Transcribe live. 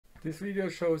This video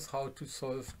shows how to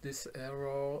solve this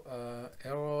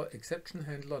error exception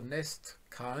handler nest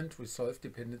can't resolve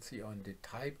dependency on the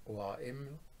TypeOrm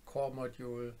core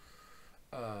module.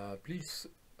 Please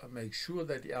make sure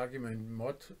that the argument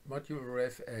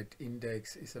ModuleRef at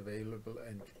index is available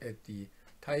and at the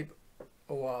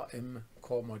TypeOrm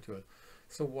core module.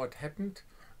 So what happened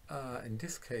in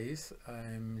this case,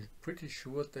 I'm pretty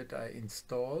sure that I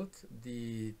installed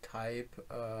the type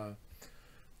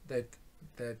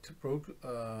that broke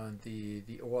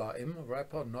the ORM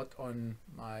wrapper not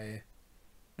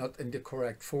in the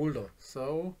correct folder.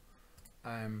 So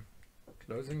I'm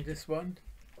closing this one.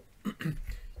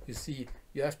 You see,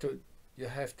 you have to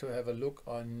have a look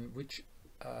on which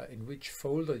in which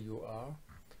folder you are.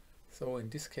 So in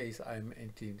this case I'm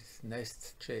in this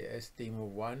nest.js demo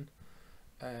 1,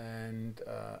 and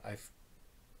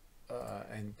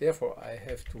and therefore I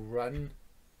have to run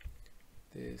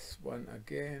this one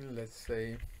again. Let's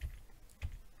say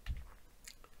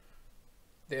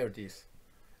there it is.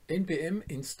 npm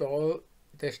install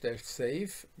 --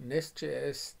 save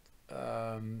nest.js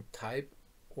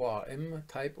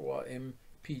typeorm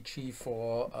pg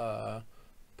for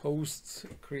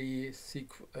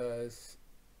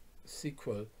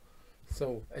PostgreSQL.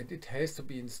 So, and it has to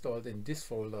be installed in this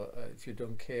folder. If you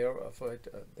don't care for it,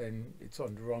 then it's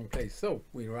on the wrong place. So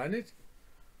we run it.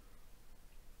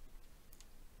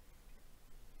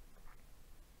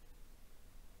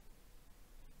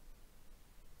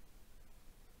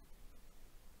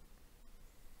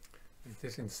 And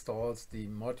this installs the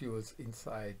modules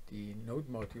inside the node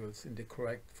modules in the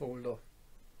correct folder.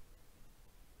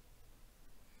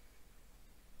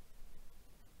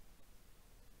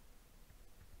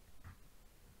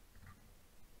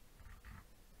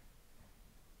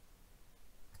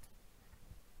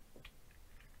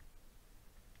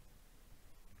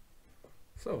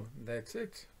 So that's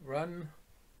it. Run.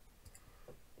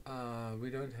 We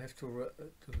don't have to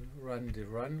run the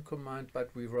run command,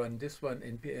 but we run this one,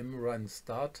 npm run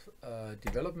start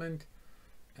development,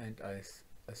 and I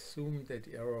assume that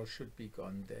the error should be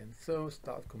gone then. So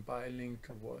start compiling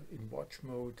to in watch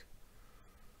mode.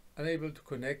 Unable to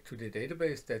connect to the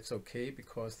database. That's okay,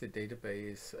 because the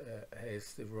database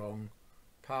has the wrong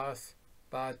path.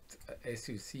 But as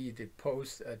you see, the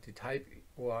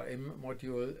TypeOrm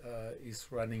module is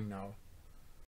running now.